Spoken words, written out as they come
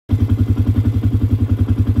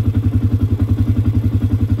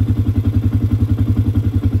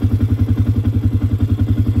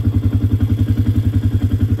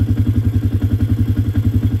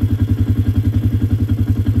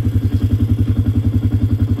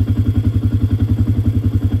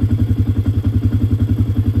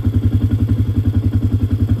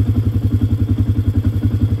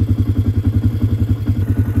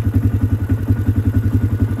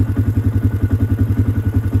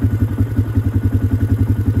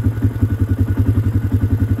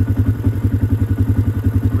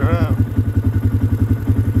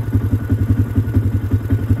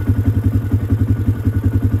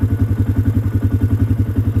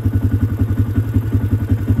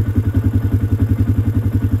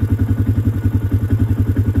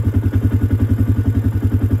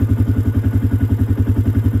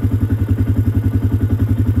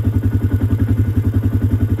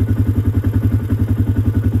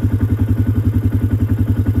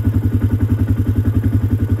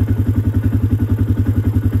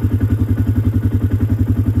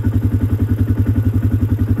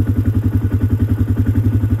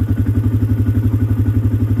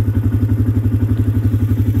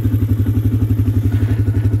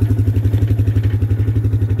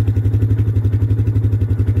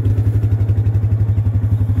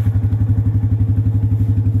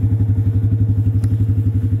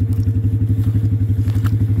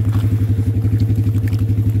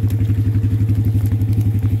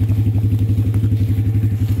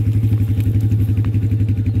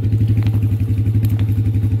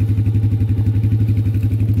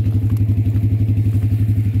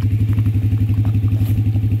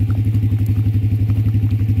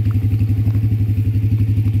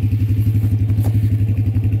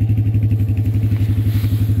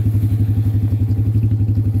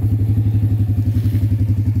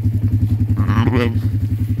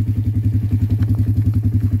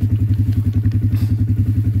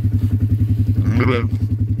Little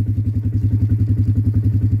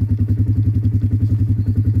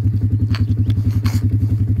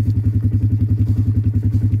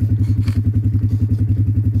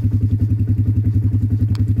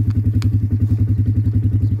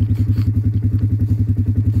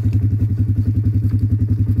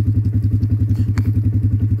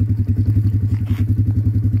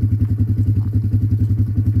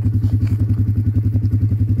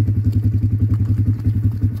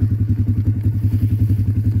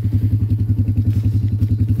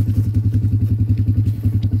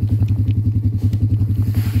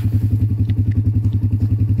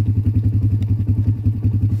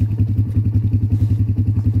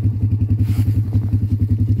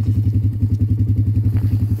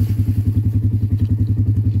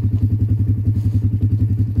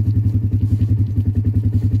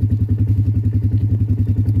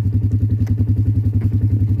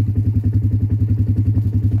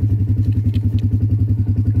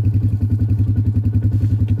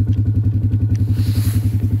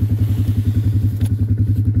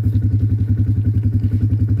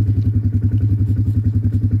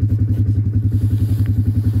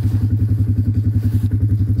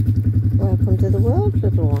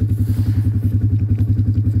one.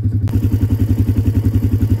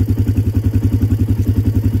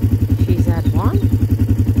 She's had one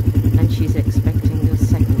and she's expecting the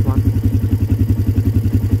second one.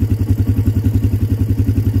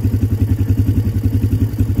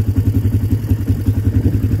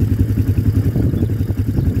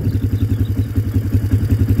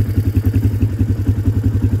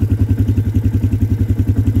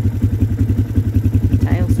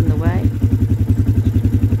 Tail's in the way.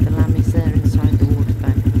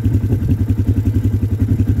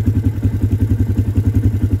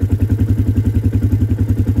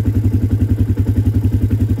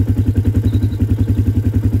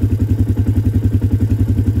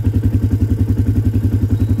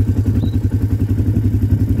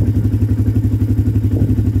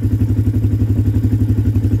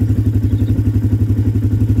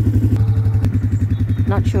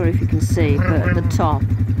 Not sure if you can see, but at the top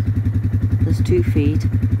there's 2 feet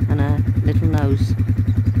and a little nose.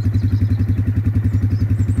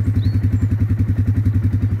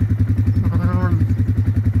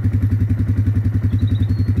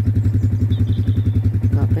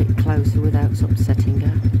 Got a bit closer without upsetting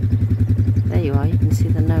her. There you are, you can see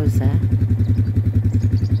the nose there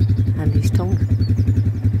and his tongue.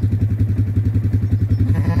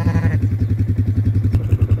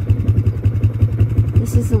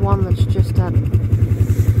 This is the one that's just had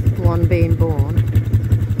one being born,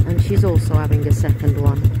 and she's also having a second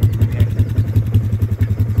one.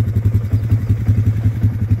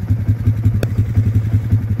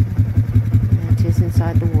 There it is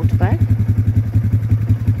inside the water bag.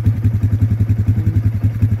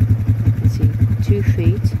 You can see 2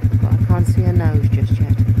 feet, but I can't see her nose just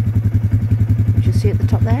yet. You see at the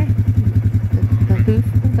top there? The hoof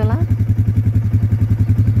of the lamb?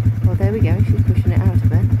 Oh, there we go, she's pushing it out a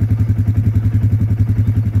bit.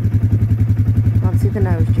 Can't see the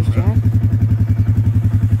nose just yet.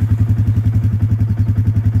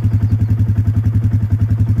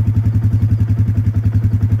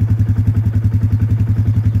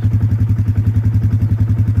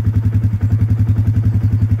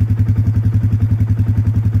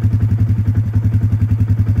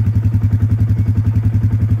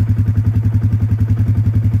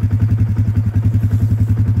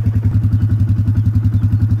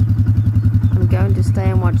 Stay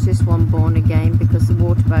and watch this one born again because the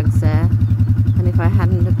water bag's there, and if I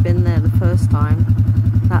hadn't have been there the first time,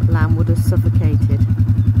 that lamb would have suffocated.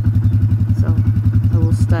 So I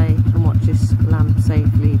will stay and watch this lamb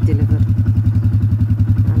safely delivered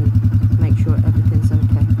and make sure everything's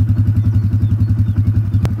okay.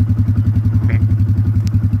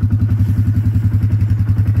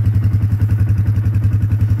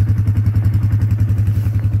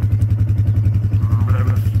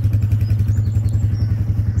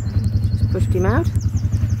 Pushed him out,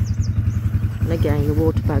 and again the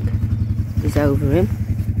water bag is over him.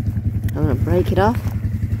 I'm going to break it off.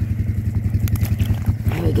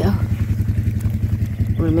 There we go.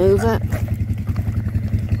 Remove it.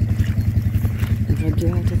 And drag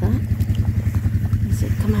you out of that. That's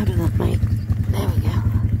it, come out of that, mate. There we go.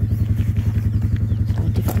 So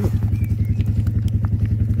difficult.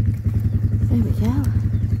 There we go.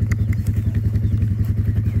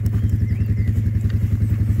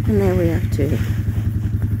 And there we have 2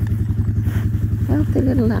 healthy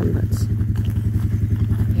little lamberts.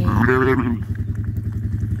 Yeah.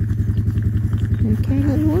 Okay,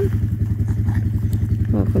 little one.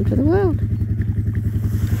 Welcome to the world.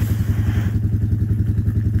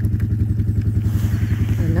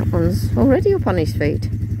 That one's already up on his feet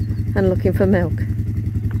and looking for milk.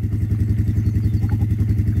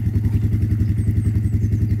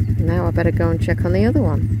 Now I better go and check on the other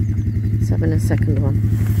one. It's having a second one.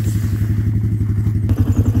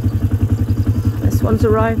 This one's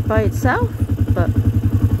arrived by itself, but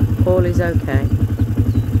all is okay.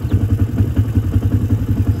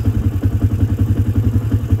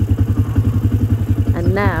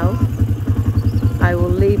 And now I will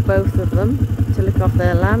leave both of them to lick off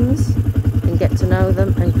their lambs and get to know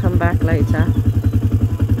them and come back later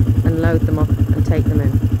and load them up and take them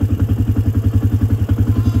in.